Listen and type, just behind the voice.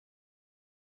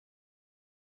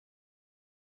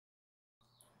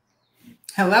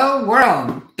Hello,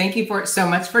 world. Thank you so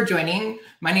much for joining.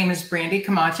 My name is Brandy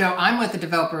Camacho. I'm with the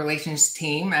developer relations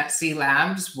team at C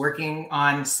Labs working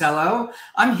on Celo.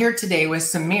 I'm here today with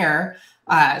Sameer,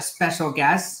 special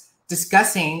guest,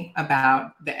 discussing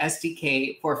about the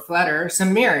SDK for Flutter.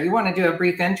 Sameer, you want to do a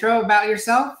brief intro about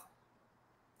yourself?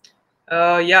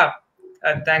 Yeah,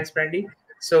 thanks, Brandy.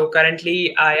 So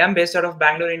currently, I am based out of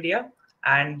Bangalore, India,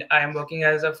 and I am working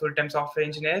as a full-time software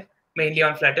engineer, mainly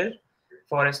on Flutter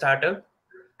for a startup.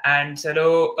 And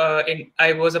Celo,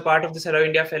 I was a part of the Celo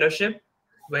India Fellowship,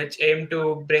 which aimed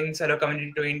to bring Celo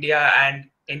community to India and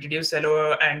introduce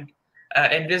Celo and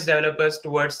encourage developers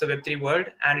towards the Web3 world.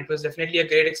 And it was definitely a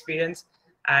great experience.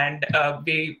 And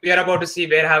we are about to see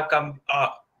where I have come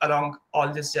along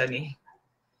all this journey.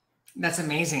 That's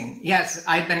amazing. Yes,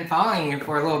 I've been following you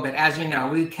for a little bit. As you know,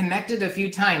 we connected a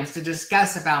few times to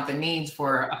discuss about the needs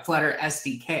for a Flutter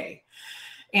SDK.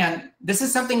 And this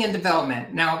is something in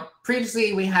development. Now,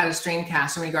 previously we had a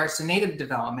streamcast in regards to native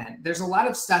development. There's a lot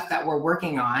of stuff that we're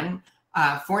working on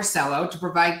for Celo to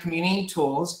provide community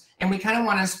tools. And we kind of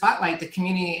want to spotlight the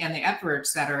community and the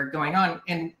efforts that are going on.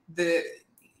 And the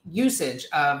usage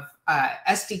of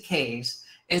SDKs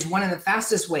is one of the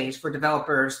fastest ways for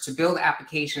developers to build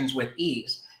applications with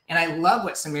ease. And I love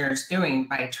what Sameer is doing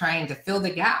by trying to fill the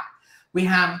gap. We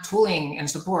have tooling and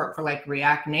support for like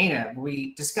React Native.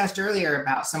 We discussed earlier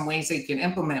about some ways that you can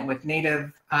implement with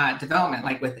native development,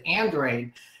 like with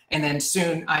Android and then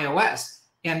soon iOS.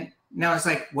 And now it's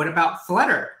like, what about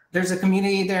Flutter? There's a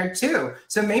community there too.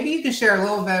 So maybe you can share a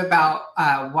little bit about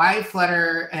why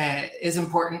Flutter is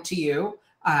important to you.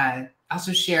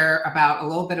 Also share about a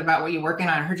little bit about what you're working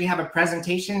on. I heard you have a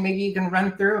presentation. Maybe you can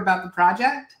run through about the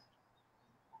project.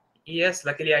 Yes,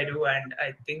 luckily I do, and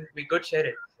I think we could share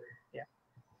it.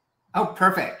 Oh,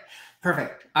 perfect.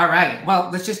 Perfect. All right. Well,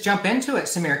 let's just jump into it,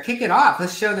 Sameer. Kick it off.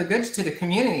 Let's show the goods to the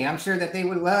community. I'm sure that they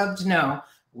would love to know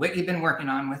what you've been working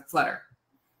on with Flutter.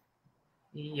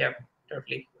 Yep,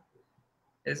 totally.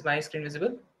 Is my screen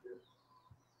visible?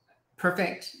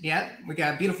 Perfect. Yeah, we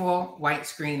got a beautiful white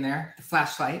screen there, the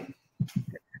flashlight.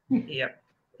 Yep.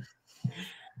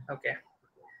 Okay.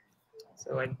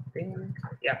 So I think,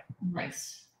 yeah.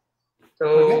 Nice.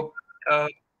 So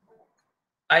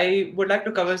I would like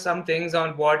to cover some things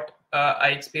on what I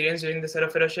experienced during the Celo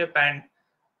Fellowship and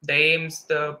the aims,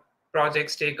 the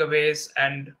project's takeaways,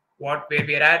 and where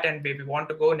we are at and where we want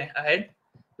to go ahead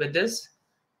with this.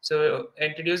 So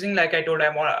introducing, like I told,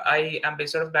 I am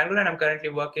based out of Bangalore and I'm currently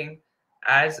working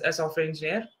as a software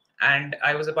engineer. And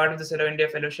I was a part of the Celo India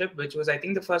Fellowship, which was, I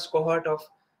think, the first cohort of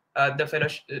the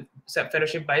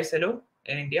fellowship by Celo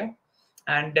in India.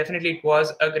 And definitely it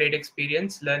was a great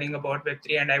experience learning about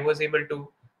Web3. And I was able to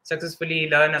successfully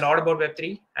learn a lot about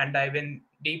Web3 and dive in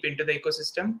deep into the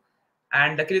ecosystem.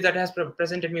 And luckily that has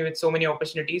presented me with so many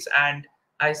opportunities. And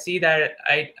I see that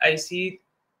I see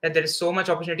that there is so much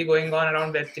opportunity going on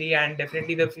around Web3, and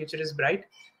definitely the future is bright.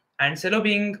 And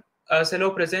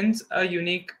Celo presents a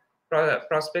unique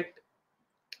prospect,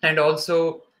 and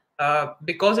also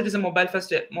because it is a mobile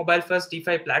first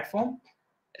DeFi platform,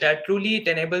 truly it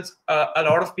enables a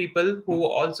lot of people who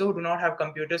also do not have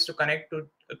computers to connect to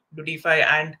DeFi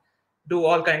and do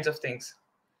all kinds of things.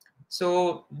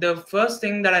 So the first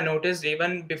thing that I noticed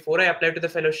even before I applied to the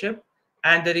fellowship,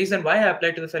 and the reason why I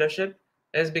applied to the fellowship,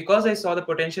 is because I saw the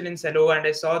potential in Celo and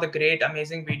I saw the great,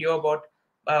 amazing video about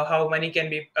how money can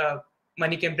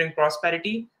bring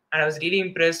prosperity, and I was really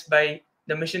impressed by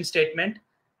the mission statement.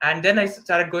 And then I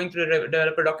started going through the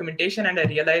developer documentation, and I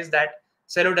realized that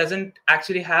Celo doesn't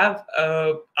actually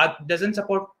doesn't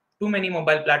support too many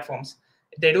mobile platforms.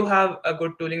 They do have a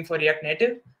good tooling for React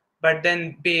Native, but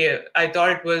then I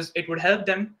thought it would help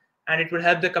them and it would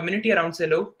help the community around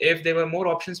Celo if there were more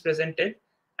options presented.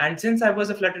 And since I was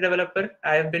a Flutter developer,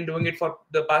 I have been doing it for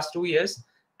the past 2 years,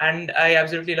 and I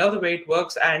absolutely love the way it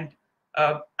works. And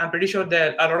I'm pretty sure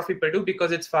that a lot of people do,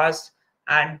 because it's fast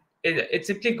and it's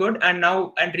simply good. And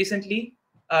recently,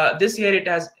 this year it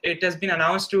has been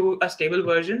announced to a stable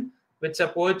version which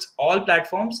supports all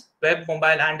platforms, web, mobile,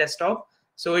 and desktop.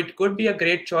 So it could be a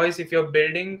great choice if you're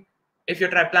planning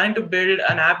to build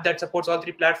an app that supports all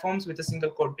three platforms with a single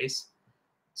code base.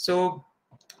 So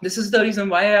this is the reason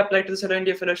why I applied to the Celo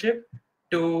India Fellowship,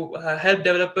 to help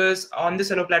developers on the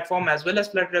Celo platform as well as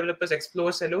Flutter developers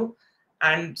explore Celo,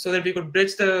 and so that we could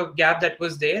bridge the gap that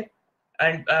was there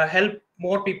and help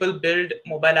more people build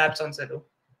mobile apps on Celo.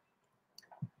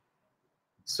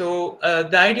 So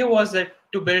the idea was that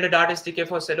to build a Dart SDK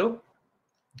for Celo,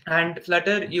 and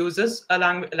Flutter uses a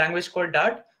language called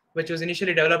Dart, which was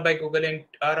initially developed by Google in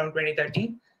around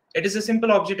 2013. It is a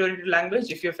simple object-oriented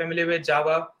language. If you're familiar with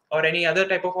Java or any other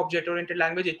type of object-oriented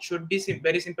language, it should be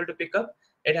very simple to pick up.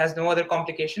 It has no other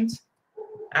complications.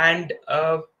 And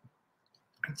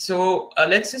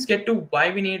let's just get to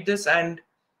why we need this, and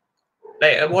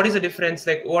like what is the difference,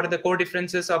 like what are the core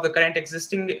differences of the current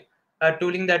existing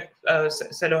tooling that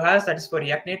Celo has, that is for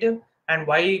React Native, and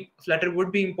why Flutter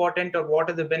would be important, or what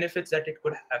are the benefits that it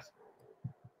could have.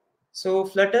 So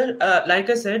Flutter, like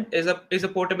I said, is a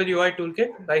portable UI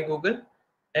toolkit by Google.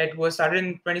 It was started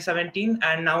in 2017,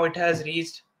 and now it has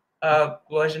reached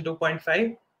version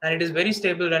 2.5, and it is very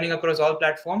stable, running across all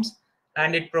platforms,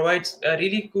 and it provides a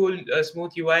really cool,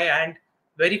 smooth UI and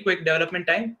very quick development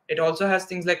time. It also has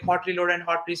things like hot reload and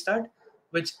hot restart,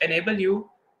 which enable you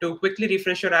to quickly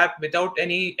refresh your app without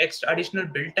any extra additional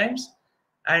build times.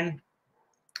 And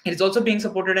it is also being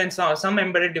supported in some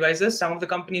embedded devices. Some of the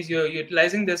companies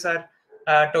utilizing this are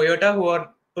Toyota, who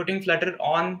are putting Flutter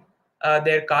on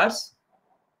their cars.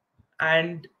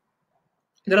 And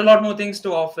there are a lot more things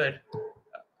to offer.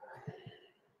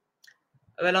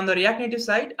 Well, on the React Native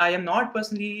side, I am not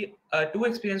personally too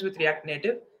experienced with React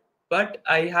Native, but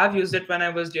I have used it when I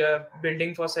was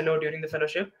building for Celo during the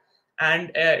fellowship.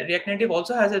 And React Native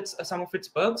also has some of its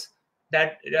perks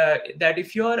that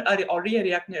if you are already a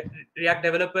React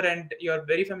developer and you're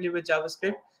very familiar with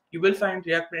JavaScript, you will find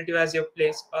React Native as your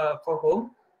place for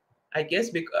home, I guess.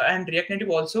 And React Native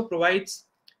also provides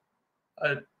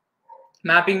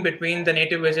mapping between the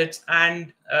native widgets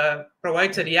and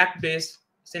provides a React-based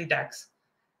syntax.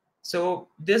 So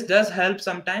this does help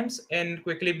sometimes in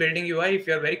quickly building UI if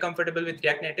you're very comfortable with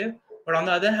React Native. But on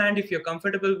the other hand, if you're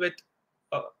comfortable with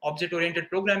object-oriented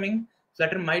programming,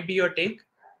 Flutter might be your take.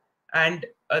 And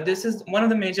this is one of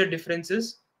the major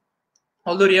differences.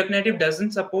 Although React Native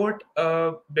doesn't support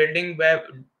building web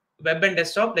and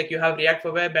desktop, like you have React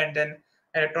for web and then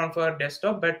Electron for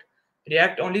desktop, but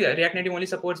React Native only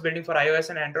supports building for iOS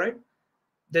and Android.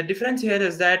 The difference here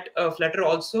is that Flutter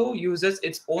also uses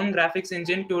its own graphics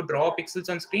engine to draw pixels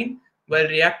on screen, while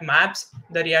React maps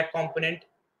the React component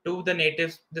to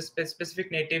the specific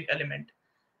native element.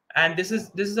 And this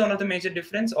is one of the major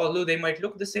difference. Although they might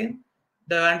look the same,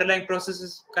 the underlying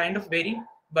processes kind of vary.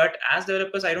 But as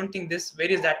developers, I don't think this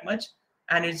varies that much,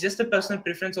 and it's just a personal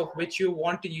preference of which you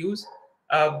want to use.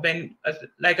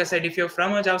 Like I said, if you're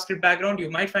from a JavaScript background, you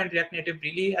might find React Native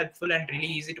really helpful and really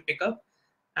easy to pick up.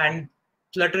 And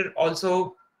Flutter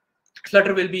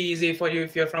will be easy for you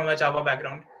if you're from a Java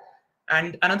background.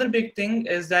 And another big thing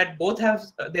is that both have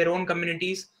their own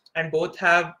communities, and both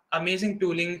have amazing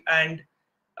tooling and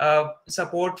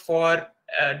support for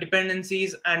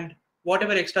dependencies and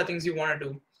whatever extra things you want to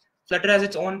do. Flutter has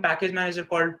its own package manager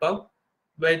called Pub,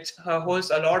 which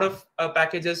hosts a lot of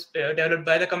packages developed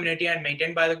by the community and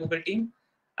maintained by the Google team.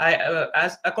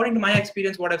 According to my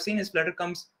experience, what I've seen is Flutter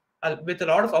comes with a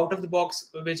lot of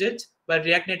out-of-the-box widgets, but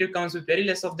React Native comes with very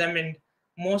less of them, and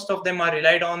most of them are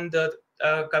relied on the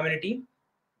community.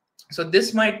 So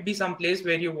this might be some place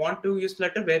where you want to use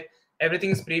Flutter, where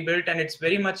everything is pre-built and it's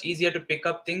very much easier to pick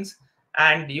up things,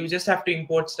 and you just have to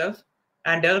import stuff,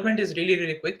 and development is really,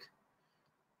 really quick.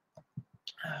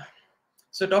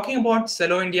 So talking about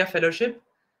Celo India Fellowship,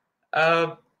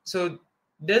 so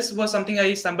this was something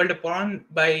I stumbled upon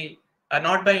by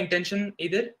not by intention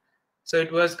either. So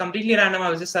it was completely random. I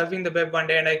was just surfing the web one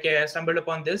day and I stumbled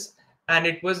upon this, and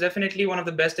it was definitely one of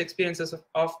the best experiences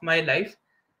of my life.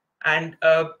 And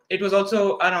it was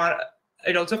also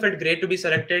it also felt great to be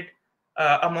selected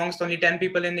amongst only 10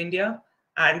 people in India.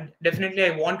 And definitely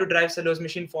I want to drive Celo's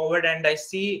mission forward, and I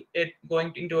see it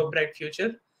going into a bright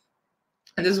future.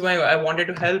 And this is why I wanted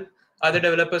to help other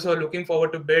developers who are looking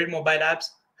forward to build mobile apps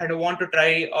and who want to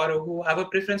try, or who have a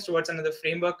preference towards another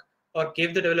framework, or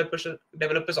give the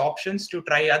developers options to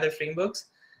try other frameworks.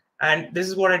 And this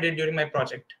is what I did during my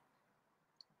project.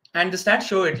 And the stats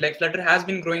show it. Like, Flutter has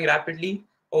been growing rapidly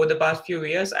over the past few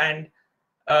years. And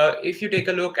if you take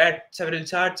a look at several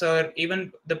charts, or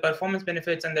even the performance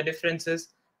benefits and the differences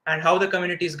and how the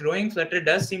community is growing, Flutter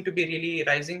does seem to be really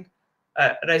rising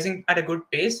at a good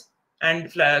pace.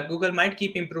 And Google might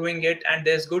keep improving it. And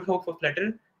there's good hope for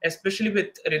Flutter, especially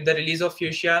with the release of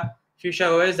Fuchsia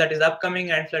OS that is upcoming,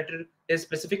 and Flutter is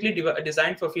specifically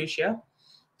designed for Fuchsia.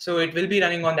 So it will be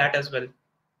running on that as well.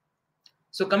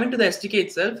 So coming to the SDK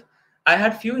itself, I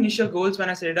had few initial goals when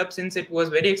I set it up, since it was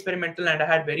very experimental and I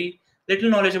had very little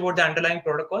knowledge about the underlying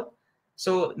protocol.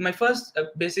 So my first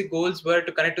basic goals were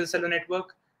to connect to the Celo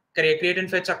network, create and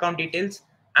fetch account details,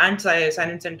 and sign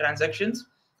and send transactions.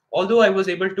 Although I was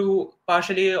able to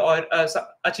partially or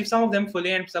achieve some of them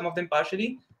fully and some of them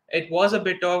partially, it was a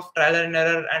bit of trial and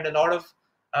error and a lot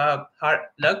of hard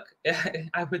luck,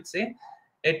 I would say.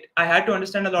 I had to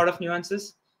understand a lot of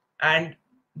nuances, and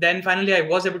then finally I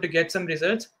was able to get some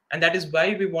results, and that is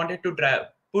why we wanted to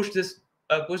push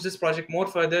this project more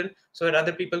further so that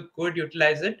other people could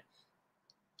utilize it.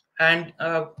 And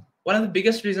one of the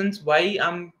biggest reasons why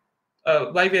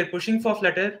we are pushing for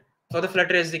the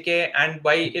Flutter SDK, and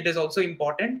why it is also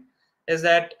important, is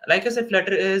that, like I said,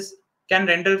 Flutter can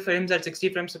render frames at 60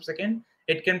 frames per second.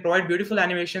 It can provide beautiful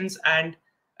animations, and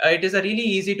it is a really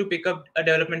easy to pick up a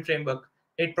development framework.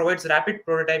 It provides rapid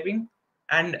prototyping,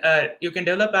 and you can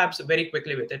develop apps very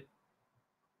quickly with it.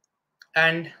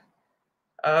 And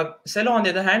Celo, on the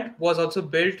other hand, was also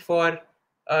built for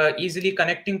easily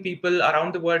connecting people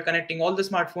around the world, connecting all the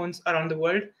smartphones around the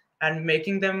world, and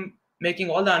making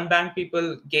all the unbanked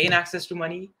people gain access to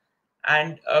money,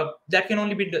 and that can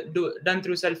only be done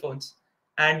through cell phones.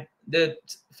 And the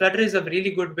Flutter is a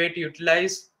really good way to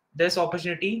utilize this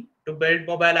opportunity to build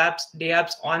mobile apps, day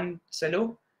apps on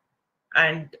Celo.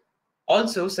 And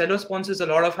also, Celo sponsors a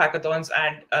lot of hackathons,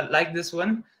 and like this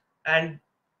one. And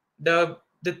the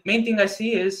main thing I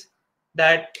see is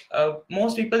that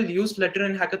most people use Flutter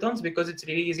in hackathons because it's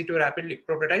really easy to rapidly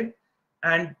prototype,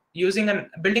 and building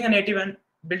a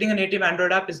native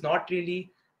Android app is not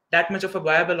really that much of a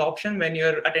viable option when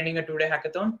you're attending a 2-day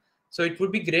hackathon. So it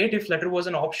would be great if Flutter was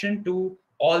an option to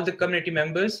all the community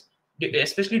members,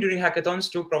 especially during hackathons,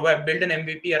 to build an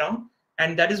MVP around.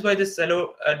 And that is why this Celo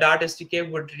Dart SDK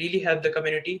would really help the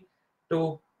community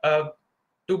to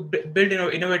build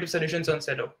innovative solutions on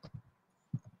Celo.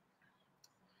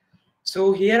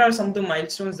 So here are some of the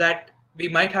milestones that we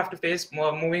might have to face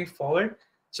moving forward.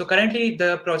 So currently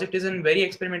the project is in very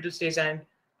experimental stage, and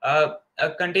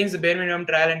contains the bare minimum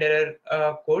trial and error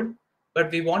code. But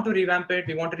we want to revamp it.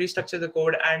 We want to restructure the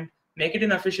code and make it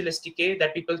an official SDK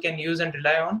that people can use and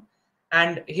rely on.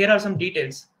 And here are some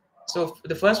details. So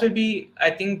the first will be, I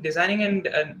think, designing and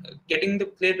getting the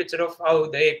clear picture of how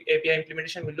the API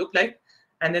implementation will look like.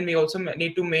 And then we also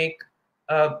need to make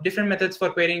different methods for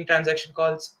querying transaction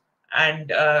calls and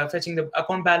fetching the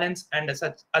account balance and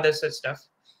other such stuff.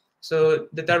 So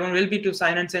the third one will be to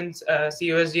sign and send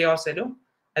CUSD or Celo.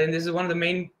 I think this is one of the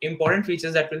main important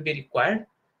features that will be required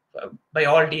by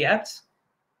all DApps.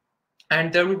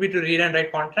 And third would be to read and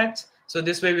write contracts. So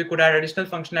this way we could add additional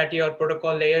functionality or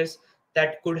protocol layers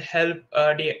that could help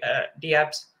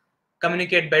DApps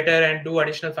communicate better and do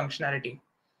additional functionality.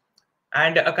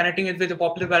 And connecting it with a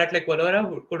popular wallet like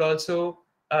Valora could also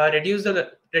reduce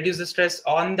the stress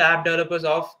on the app developers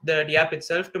of the app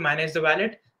itself to manage the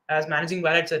wallet, as managing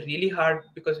wallets are really hard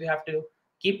because we have to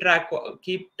keep track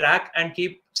and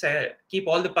keep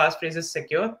all the passphrases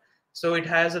secure. So it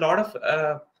has a lot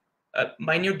of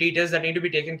minute details that need to be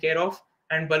taken care of,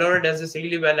 and Valora does this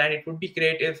really well. And it would be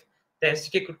great if the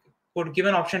SDK could give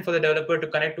an option for the developer to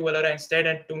connect to Valora instead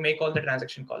and to make all the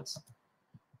transaction calls.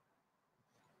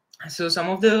 So some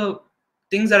of the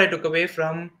things that I took away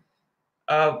from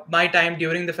my time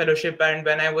during the fellowship and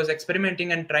when I was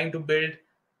experimenting and trying to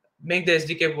make the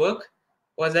SDK work,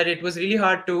 was that it was really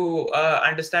hard to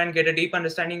get a deep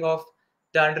understanding of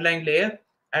the underlying layer,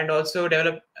 and also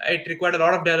it required a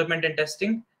lot of development and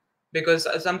testing because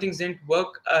some things didn't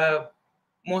work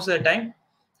most of the time.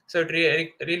 So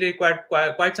it really required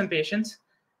quite some patience.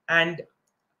 And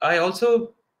I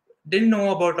also didn't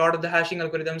know about a lot of the hashing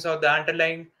algorithms or the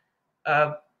underlying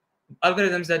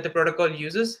algorithms that the protocol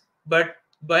uses. But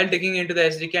while digging into the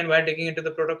SDK and while digging into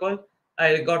the protocol,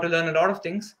 I got to learn a lot of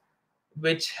things,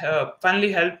 which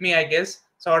finally helped me, I guess,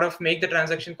 sort of make the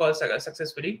transaction call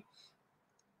successfully.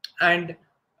 And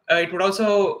it would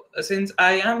also, since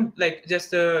I am like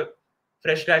just a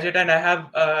fresh graduate and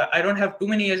I don't have too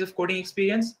many years of coding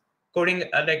experience, coding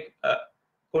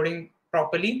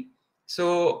properly.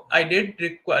 So I did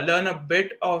learn a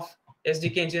bit of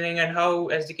SDK engineering and how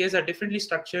SDKs are differently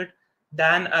structured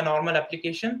than a normal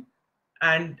application.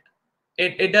 And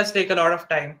it does take a lot of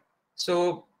time.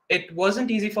 So it wasn't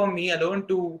easy for me alone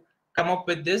to come up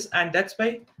with this. And that's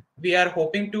why we are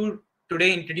hoping to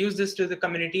today introduce this to the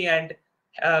community and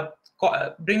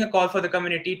bring a call for the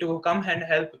community to come and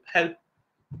help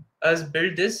us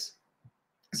build this,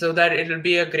 so that it'll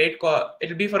be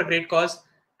for a great cause,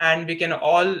 and we can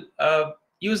all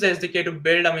use the SDK to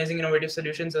build amazing innovative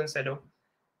solutions on Celo.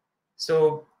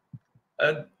 So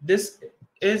this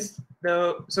is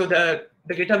the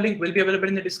GitHub link will be available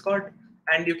in the Discord,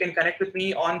 and you can connect with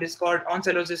me on Discord, on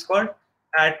Celo's Discord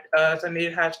at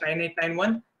Sameer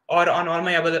 #9891, or on all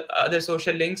my other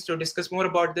social links to discuss more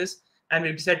about this. And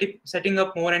we'll be setting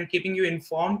up more and keeping you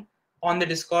informed on the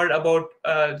Discord about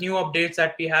new updates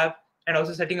that we have, and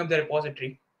also setting up the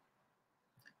repository.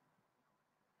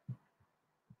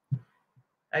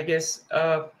 I guess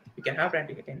we can have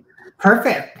ranting again.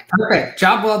 Perfect. Perfect.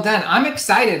 Job well done. I'm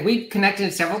excited. We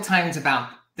connected several times about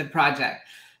the project.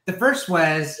 The first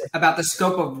was about the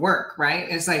scope of work, right?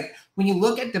 It's like when you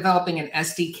look at developing an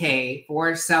SDK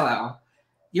for Celo,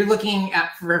 you're looking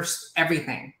at first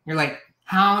everything. You're like,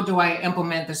 how do I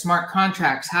implement the smart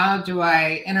contracts? How do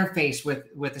I interface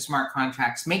with the smart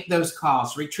contracts? Make those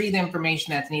calls, retrieve the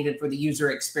information that's needed for the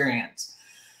user experience.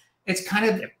 It's kind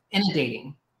of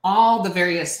inundating all the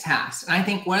various tasks. And I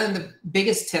think one of the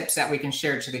biggest tips that we can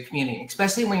share to the community,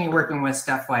 especially when you're working with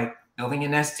stuff like building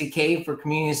an SDK for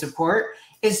community support,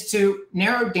 is to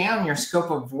narrow down your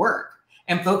scope of work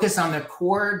and focus on the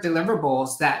core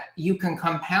deliverables that you can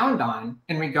compound on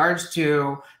in regards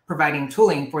to providing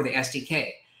tooling for the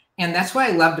SDK. And that's what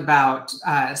I loved about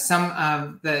some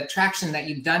of the traction that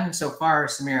you've done so far,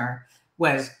 Sameer,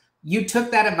 was you took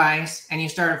that advice and you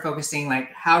started focusing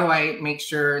like, how do I make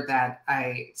sure that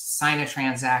I sign a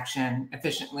transaction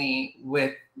efficiently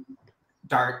with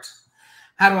Dart?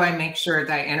 How do I make sure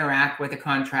that I interact with a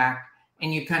contract?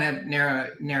 And you kind of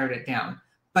narrowed it down.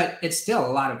 But it's still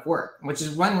a lot of work, which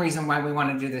is one reason why we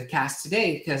want to do the cast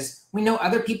today, because we know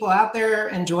other people out there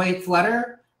enjoy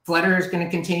Flutter. Flutter is going to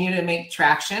continue to make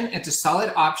traction. It's a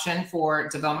solid option for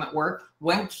development work.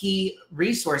 One key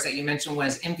resource that you mentioned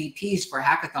was MVPs for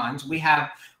hackathons. We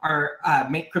have our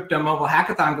Make Crypto Mobile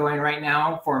Hackathon going right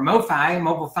now for MoFi,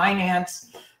 mobile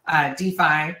finance,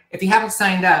 DeFi. If you haven't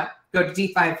signed up, go to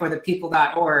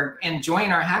DeFiForThePeople.org and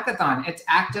join our hackathon. It's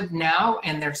active now,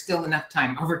 and there's still enough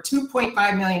time. Over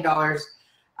 $2.5 million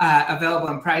available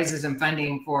in prizes and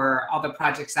funding for all the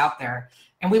projects out there.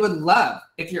 And we would love,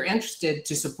 if you're interested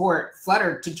to support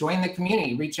Flutter, to join the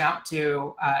community. Reach out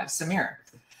to Sameer.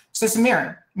 So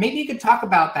Sameer, maybe you could talk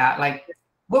about that. Like,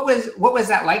 what was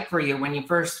that like for you when you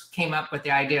first came up with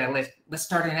the idea? Let's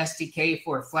start an SDK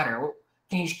for Flutter.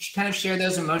 Can you kind of share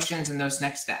those emotions and those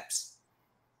next steps?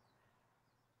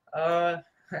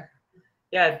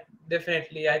 Yeah,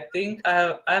 definitely. I think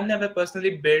I've never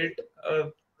personally built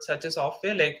such a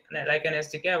software like an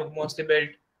SDK. I've mostly built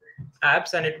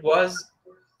apps, and it was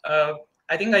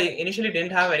I think I initially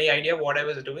didn't have any idea what I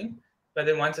was doing, but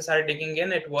then once I started digging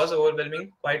in, it was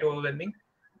overwhelming, quite overwhelming,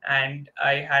 and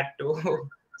I had to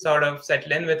sort of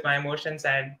settle in with my emotions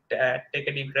and take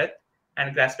a deep breath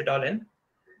and grasp it all in.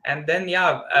 And then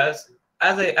yeah, as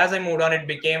I moved on, it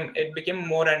became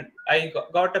more, and I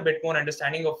got a bit more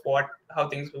understanding of how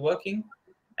things were working.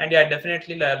 And yeah,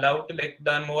 definitely allowed to like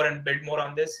learn more and build more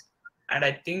on this. And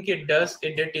I think it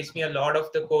did teach me a lot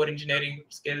of the core engineering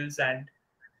skills and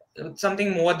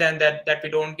something more than that we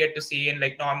don't get to see in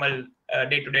like normal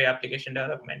day-to-day application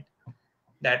development.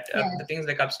 That the things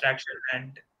like abstraction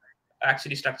and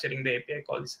actually structuring the API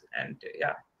calls. And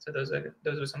yeah, so those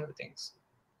were some of the things.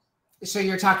 So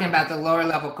you're talking about the lower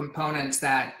level components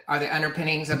that are the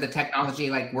underpinnings of the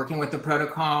technology, like working with the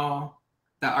protocol,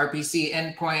 the RPC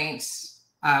endpoints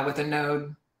with a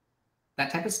node,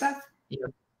 that type of stuff?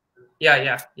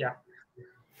 Yeah.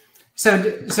 So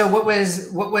what was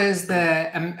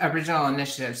the original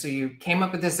initiative? So you came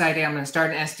up with this idea, I'm going to start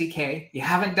an SDK. You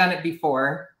haven't done it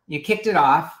before. You kicked it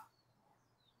off.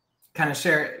 Kind of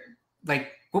share,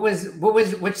 like, what's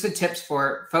the tips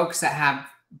for folks that have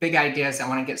big ideas that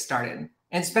want to get started,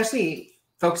 and especially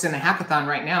folks in the hackathon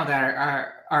right now that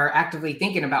are actively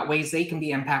thinking about ways they can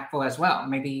be impactful as well?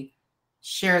 Maybe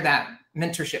share that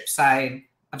mentorship side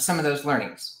of some of those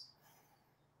learnings.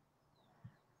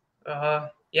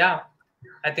 Yeah,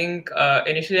 I think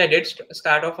initially I did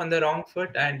start off on the wrong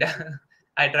foot, and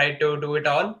I tried to do it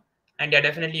all. And yeah,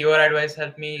 definitely your advice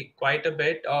helped me quite a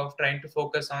bit of trying to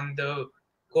focus on the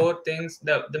core things,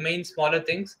 the main smaller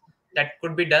things that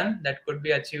could be done, that could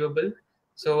be achievable.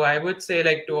 So I would say,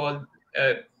 like, to all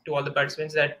the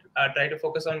participants, that try to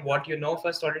focus on what you know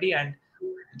first already, and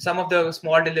some of the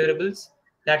small deliverables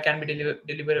that can be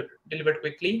delivered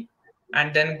quickly,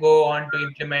 and then go on to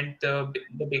implement the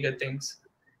bigger things.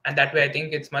 And that way, I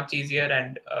think it's much easier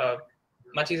and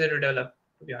much easier to develop,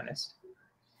 to be honest.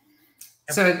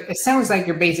 So it sounds like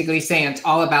you're basically saying it's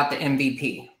all about the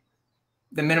MVP,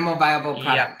 the minimal viable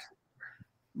product,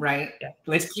 right? Yeah.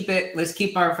 Let's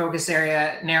keep our focus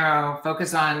area narrow,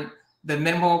 focus on the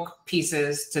minimal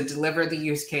pieces to deliver the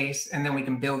use case, and then we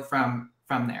can build from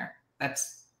there.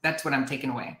 That's what I'm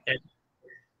taking away.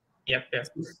 Yep.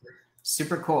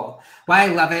 Super cool. Well, I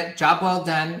love it. Job well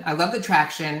done. I love the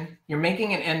traction. You're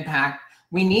making an impact.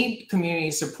 We need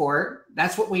community support.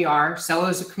 That's what we are. Celo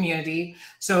is a community.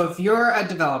 So if you're a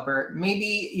developer,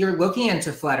 maybe you're looking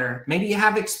into Flutter, maybe you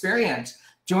have experience,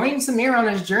 join Sameer on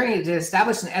his journey to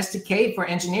establish an SDK for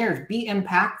engineers. Be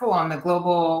impactful on the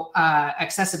global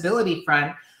accessibility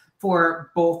front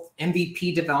for both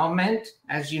MVP development.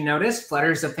 As you noticed,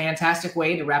 Flutter is a fantastic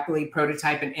way to rapidly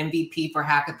prototype an MVP for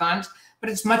hackathons,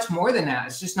 but it's much more than that.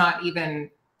 It's just not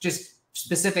even just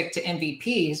specific to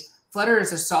MVPs. Flutter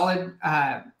is a solid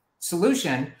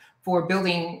solution for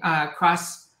building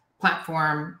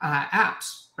cross-platform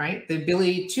apps, right? The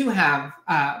ability to have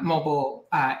mobile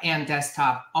and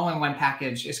desktop all in one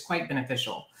package is quite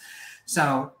beneficial.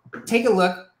 So take a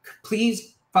look. Please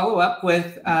follow up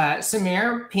with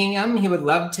Sameer, ping him. He would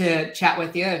love to chat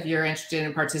with you if you're interested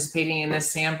in participating in this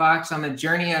sandbox on the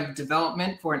journey of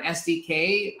development for an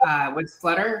SDK with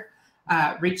Flutter.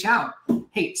 Reach out.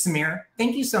 Hey, Sameer,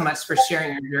 thank you so much for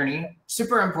sharing your journey.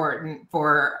 Super important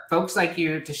for folks like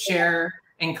you to share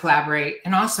and collaborate.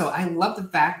 And also, I love the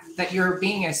fact that you're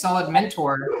being a solid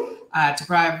mentor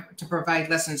to provide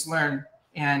lessons learned,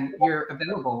 and you're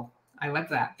available. I love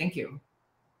that. Thank you.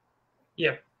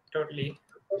 Yeah, totally.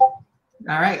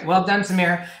 All right. Well done,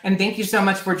 Sameer. And thank you so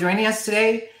much for joining us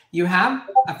today. You have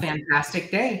a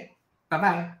fantastic day.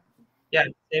 Bye-bye. Yeah,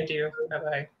 same to you.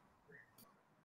 Bye-bye.